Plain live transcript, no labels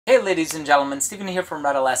Hey ladies and gentlemen, Stephen here from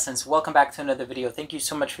Redolessence. Welcome back to another video. Thank you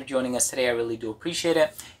so much for joining us today. I really do appreciate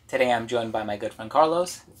it. Today I'm joined by my good friend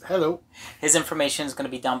Carlos. Hello. His information is going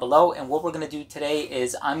to be down below, and what we're going to do today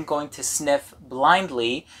is I'm going to sniff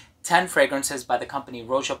blindly 10 fragrances by the company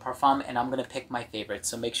Roja Parfums, and I'm going to pick my favorites,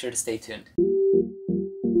 so make sure to stay tuned.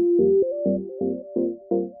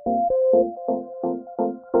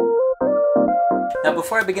 Now,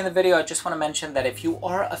 before I begin the video, I just want to mention that if you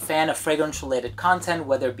are a fan of fragrance-related content,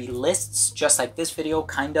 whether it be lists, just like this video,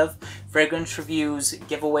 kind of, fragrance reviews,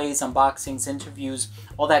 giveaways, unboxings, interviews,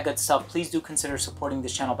 all that good stuff, please do consider supporting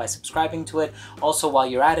this channel by subscribing to it. Also, while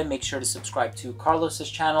you're at it, make sure to subscribe to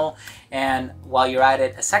Carlos's channel. And while you're at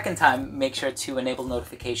it a second time, make sure to enable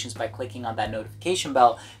notifications by clicking on that notification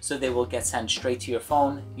bell so they will get sent straight to your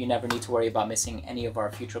phone. You never need to worry about missing any of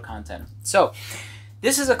our future content. So,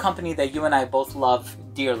 this is a company that you and I both love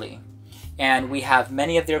dearly, and we have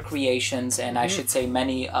many of their creations, and I should say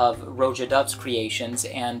many of Roja Dove's creations,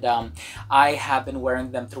 and I have been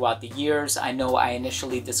wearing them throughout the years. I know I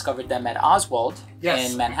initially discovered them at Oswald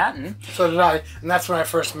in Manhattan. So did I, and that's when I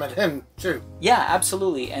first met him too. Yeah,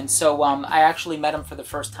 absolutely. And so I actually met him for the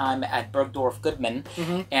first time at Bergdorf Goodman,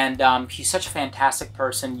 and he's such a fantastic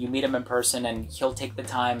person. You meet him in person and he'll take the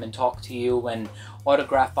time and talk to you and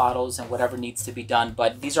autograph bottles and whatever needs to be done.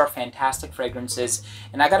 But these are fantastic fragrances,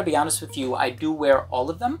 and I gotta be honest with you, I do wear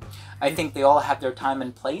all of them. I think they all have their time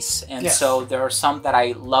and place, and so there are some that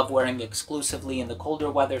I love wearing exclusively in the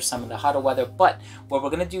colder weather, some in the hotter weather. But what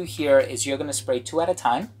we're gonna do here is you're gonna spray 2 at a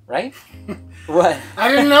time, right? What?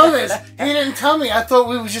 I didn't know this. He didn't tell me. I thought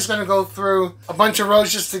we were just gonna go through a bunch of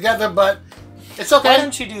roses together, but it's okay. Why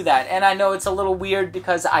don't you do that? And I know it's a little weird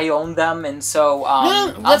because I own them, and so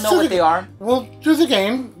I'll know what they are. We'll do the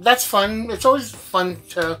game. That's fun. It's always fun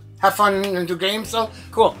to have fun and do games. So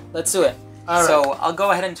cool. Let's do it. All so right. I'll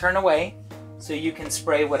go ahead and turn away so you can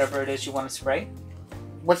spray whatever it is you want to spray.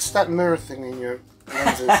 What's that mirror thing in your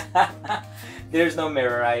lenses? There's no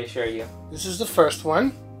mirror, I assure you. This is the first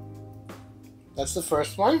one. That's the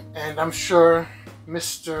first one. And I'm sure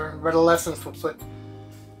Mr. Redolessence will put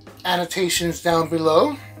annotations down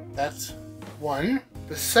below. That's one.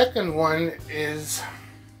 The second one is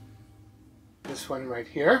this one right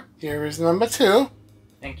here. Here is number 2.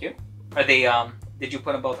 Thank you. Are they, did you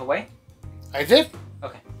put them both away? I did.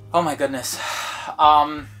 Okay. Oh my goodness.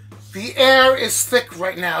 The air is thick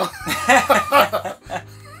right now.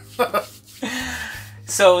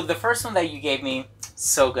 So the first one that you gave me,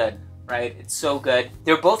 so good, right? It's so good.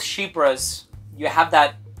 They're both Chypras. You have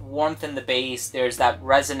that warmth in the base. There's that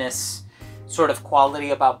resinous sort of quality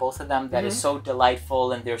about both of them that is so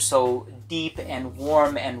delightful, and they're so deep and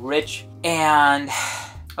warm and rich. And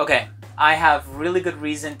okay, I have really good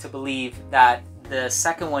reason to believe that the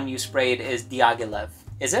second one you sprayed is Diaghilev.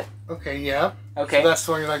 Is it? Okay, yeah. Okay. So that's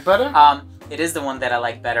the one you like better? It is the one that I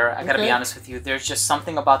like better. I gotta be honest with you. There's just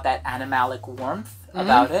something about that animalic warmth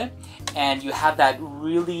about it. And you have that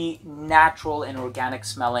really natural and organic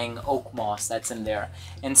smelling oak moss that's in there.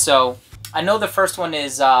 And so, I know the first one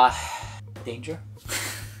is, Danger?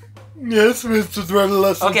 Yes, Mr.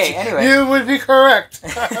 Redolessence. Okay, anyway. You would be correct.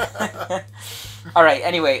 Alright,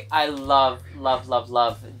 anyway, I love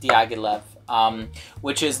Diaghilev.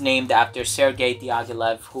 Which is named after Sergei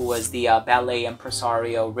Diaghilev, who was the ballet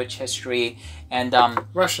impresario, rich history, and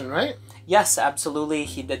Russian, right? Yes, absolutely.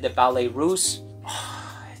 He did the Ballet Russe.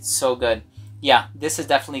 Oh, it's so good. Yeah, this is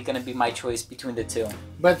definitely going to be my choice between the two.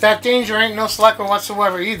 But that Danger ain't no slacker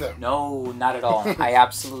whatsoever either. No, not at all. I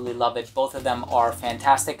absolutely love it. Both of them are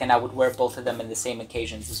fantastic, and I would wear both of them in the same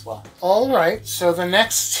occasions as well. All right, so the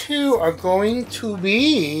next 2 are going to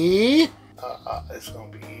be... it's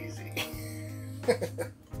going to be easy.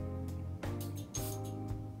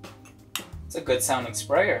 It's a good sounding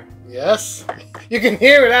sprayer. Yes. You can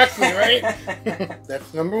hear it actually, right?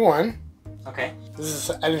 That's number 1. Okay. This is,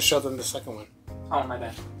 I didn't show them the second one. Oh, my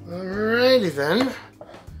bad. Alrighty then.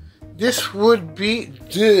 This would be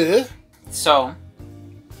duh. So.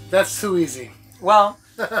 That's too easy. Well,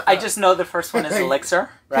 I just know the first one is Elixir,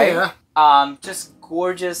 right? Yeah. Just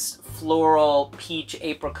gorgeous floral peach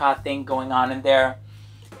apricot thing going on in there.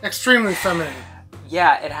 Extremely feminine.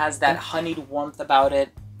 Yeah, it has that honeyed warmth about it.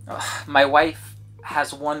 My wife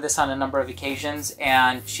has worn this on a number of occasions,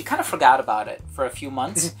 and she kind of forgot about it for a few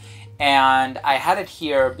months. And I had it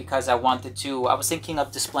here because I wanted to, I was thinking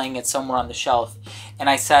of displaying it somewhere on the shelf. And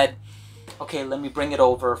I said, okay, let me bring it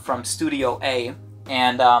over from Studio A.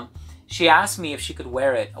 And she asked me if she could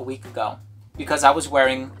wear it a week ago, because I was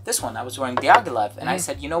wearing this one. I was wearing Diaghilev. And I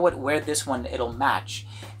said, you know what, wear this one, it'll match.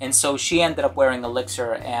 And so she ended up wearing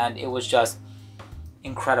Elixir, and it was just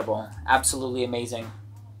incredible. Absolutely amazing.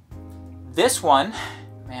 This one,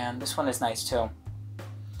 man, this one is nice too.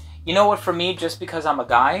 You know what, for me, just because I'm a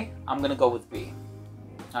guy, I'm going to go with B.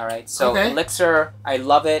 Alright, so okay. Elixir, I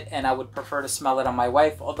love it, and I would prefer to smell it on my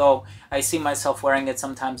wife, although I see myself wearing it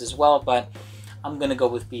sometimes as well, but I'm going to go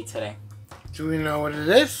with B today. Do we know what it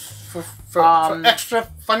is for extra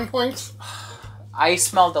fun points? I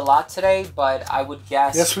smelled a lot today, but I would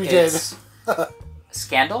guess yes, we it's did.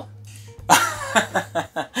 Scandal?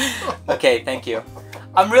 Okay, thank you.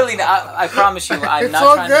 I'm really, I promise you, I'm it's not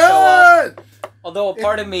so trying good. to show off. Although a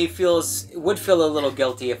part of me would feel a little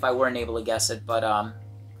guilty if I weren't able to guess it, but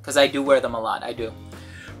because I do wear them a lot, I do.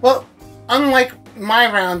 Well, unlike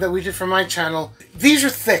my round that we did for my channel, these are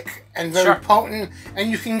thick and very potent,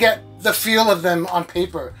 and you can get the feel of them on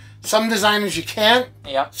paper. Some designers you can't.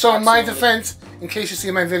 Yeah. So in my defense, in case you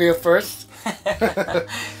see my video first,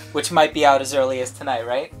 which might be out as early as tonight,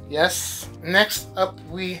 right? Yes. Next up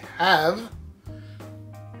we have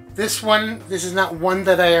this one. This is not one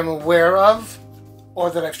that I am aware of, or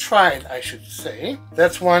that I've tried, I should say.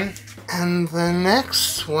 That's one. And the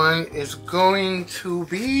next one is going to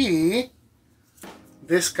be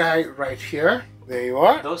this guy right here. There you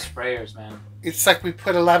are. Those sprayers, man. It's like we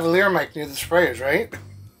put a lavalier mic near the sprayers, right?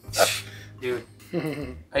 Dude,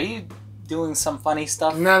 are you doing some funny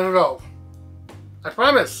stuff? Not at all. I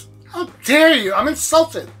promise. How dare you? I'm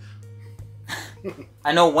insulted.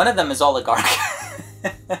 I know one of them is Oligarch.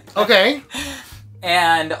 Okay.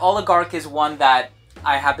 And Oligarch is one that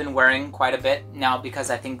I have been wearing quite a bit now because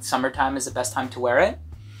I think summertime is the best time to wear it.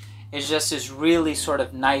 It's just this really sort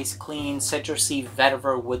of nice, clean, citrusy,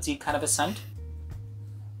 vetiver, woodsy kind of a scent.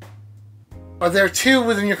 Are there two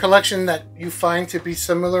within your collection that you find to be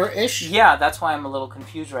similar-ish? Yeah, that's why I'm a little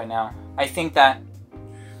confused right now. I think that...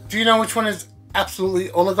 Do you know which one is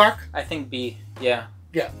absolutely Oligarch? I think B, yeah.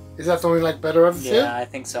 Yeah. Is that the only like better of the two? Yeah, I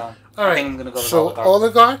think so. All right. I think I'm going to go with so Oligarch.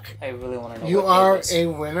 Oligarch, I really want to know you what are it is. a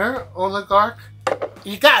winner, Oligarch.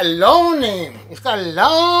 You got a long name. It's got a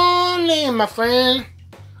long name, my friend.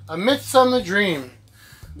 A Midsummer Dream.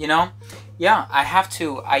 You know, yeah, I have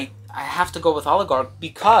to go with Oligarch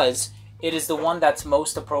because it is the one that's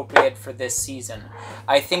most appropriate for this season.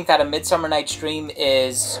 I think that A Midsummer Night's Dream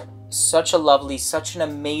is such a lovely, such an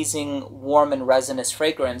amazing, warm and resinous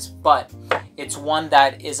fragrance, but it's one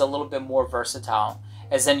that is a little bit more versatile,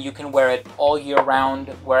 as in you can wear it all year round,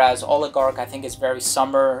 whereas Oligarch I think is very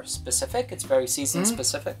summer specific, it's very season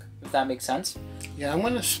specific, if that makes sense. Yeah, I'm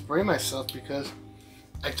going to spray myself because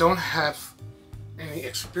I don't have any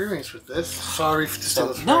experience with this. Sorry to steal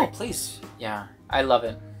the spray. No, please. Yeah, I love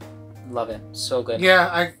it. Love it. So good. Yeah,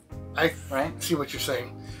 I right? see what you're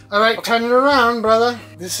saying. All right, turn it around, brother.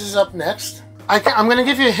 This is up next. I'm going to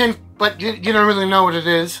give you a hint, but you don't really know what it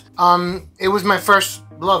is. It was my first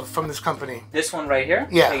love from this company. This one right here?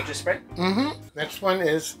 Yeah. That you just sprayed? Mm-hmm. Next one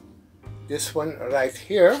is this one right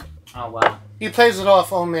here. Oh, wow. He plays it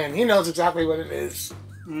off, oh man. He knows exactly what it is.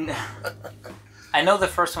 I know the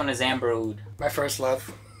first one is Amber Oud. My first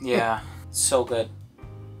love. Yeah, so good.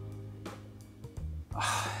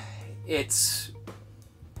 It's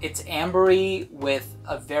ambery with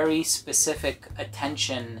a very specific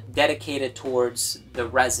attention dedicated towards the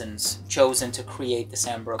resins chosen to create this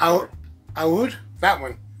amber accord. Oud? That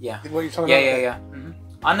one? Yeah. What are you talking about? Yeah. Mm-hmm.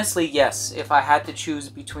 Honestly, yes. If I had to choose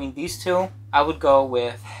between these two, I would go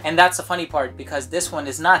with... And that's the funny part, because this one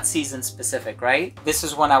is not season specific, right? This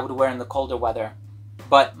is one I would wear in the colder weather.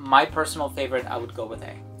 But my personal favorite, I would go with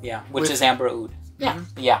A. Yeah, which is Amber Oud. Yeah.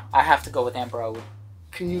 Mm-hmm. Yeah, I have to go with Amber Oud.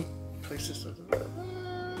 Can you place this?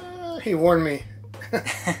 He warned me.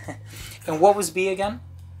 And what was B again?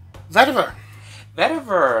 Vetiver.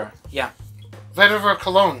 Vetiver. Yeah. Vetiver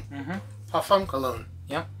Cologne. Mm-hmm. Parfum Cologne.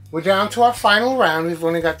 Yep. We're down to our final round. We've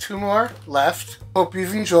only got 2 more left. Hope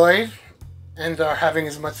you've enjoyed and are having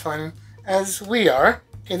as much fun as we are.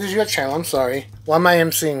 Okay, this is your channel. I'm sorry. Why am I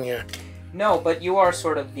emceeing you? No, but you are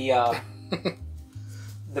sort of the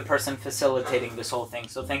the person facilitating this whole thing.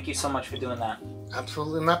 So thank you so much for doing that.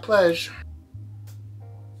 Absolutely my pleasure.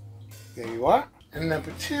 There you are. And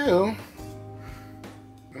number 2.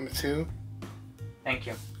 Number 2. Thank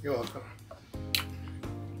you. You're welcome.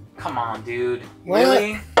 Come on, dude. What?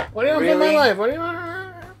 Really? What do you want in my life? What do you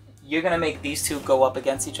want? You're gonna make these two go up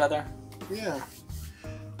against each other? Yeah.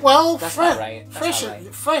 Well, that's not right. That's not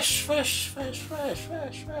right. Fresh.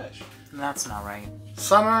 That's not right.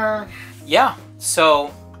 Summer. Yeah.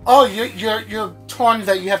 So. Oh, you're torn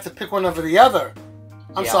that you have to pick one over the other.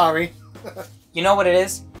 I'm sorry. You know what it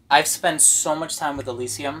is? I've spent so much time with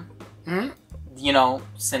Elysium. Hmm. You know,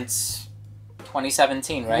 since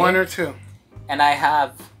 2017, right? 1 or 2. And I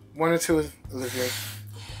have. 1 or 2 is Elysium.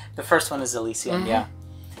 The first one is Elysium, yeah.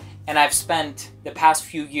 And I've spent the past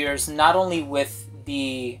few years not only with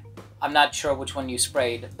I'm not sure which one you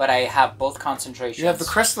sprayed, but I have both concentrations. You have the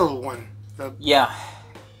crystal one. Yeah.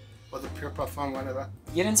 Or the pure parfum, whatever.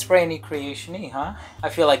 You didn't spray any Creation E, huh? I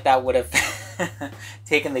feel like that would have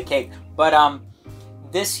taken the cake. But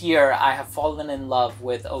this year I have fallen in love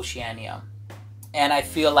with Oceania. And I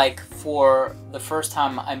feel like for the first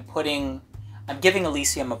time I'm giving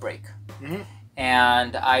Elysium a break. Mm-hmm.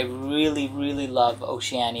 And I really, really love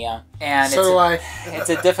Oceania. And so do I.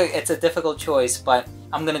 It's a difficult choice, but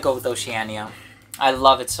I'm gonna go with Oceania. I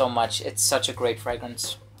love it so much. It's such a great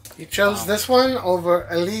fragrance. You chose this one over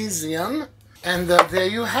Elysium, and there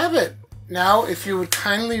you have it. Now, if you would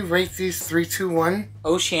kindly rate these 3, 2, 1.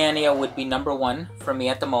 Oceania would be number 1 for me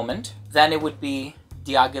at the moment. Then it would be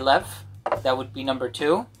Diaghilev. That would be number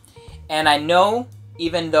 2. And I know,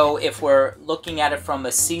 even though if we're looking at it from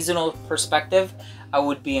a seasonal perspective, I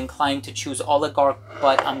would be inclined to choose Oligarch,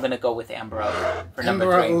 but I'm going to go with Amber Oud for number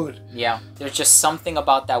 3. Oud. Yeah, there's just something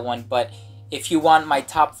about that one. But if you want my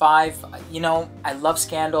top 5, you know, I love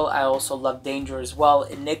Scandal. I also love Danger as well.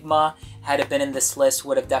 Enigma, had it been in this list,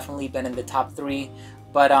 would have definitely been in the top 3.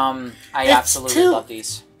 But I absolutely love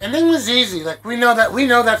these. Enigma's easy. Like we know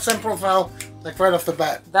that scent profile like right off the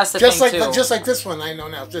bat. That's the thing too. Just like this one, I know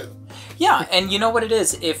now too. Yeah, and you know what it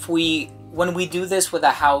is? When we do this with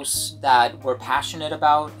a house that we're passionate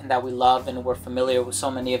about and that we love and we're familiar with so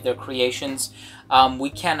many of their creations, we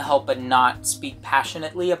can't help but not speak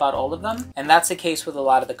passionately about all of them. And that's the case with a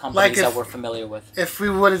lot of the companies that we're familiar with. If we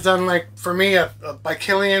would have done, like, for me, by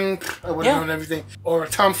Killian, I would have known everything. Or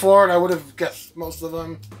Tom Ford, I would have guessed most of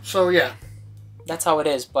them. So, yeah. That's how it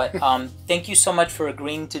is. But thank you so much for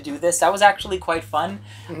agreeing to do this. That was actually quite fun.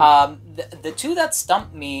 Mm-hmm. The 2 that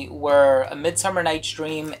stumped me were A Midsummer Night's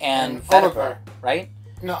Dream and Vetiver, right?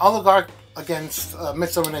 No, Oligarch against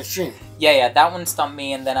Midsummer Night's Dream. Yeah, that one stumped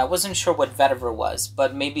me, and then I wasn't sure what Vetiver was,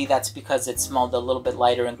 but maybe that's because it smelled a little bit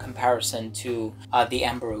lighter in comparison to the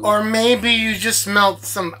Amber Oud. Or maybe you just smelled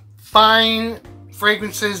some fine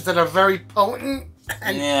fragrances that are very potent.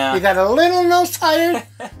 And you got a little nose tired.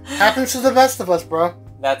 Happens to the best of us, bro.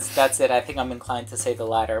 That's it. I think I'm inclined to say the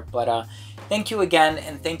latter. But thank you again,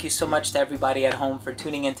 and thank you so much to everybody at home for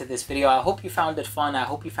tuning into this video. I hope you found it fun. I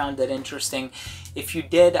hope you found it interesting. If you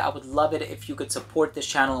did, I would love it if you could support this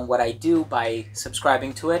channel and what I do by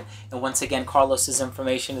subscribing to it. And once again, Carlos's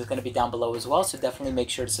information is going to be down below as well, so definitely make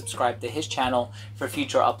sure to subscribe to his channel for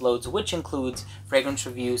future uploads, which includes fragrance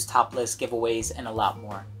reviews, top lists, giveaways, and a lot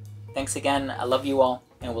more. Thanks again. I love you all,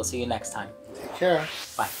 and we'll see you next time. Take care.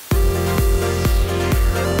 Bye.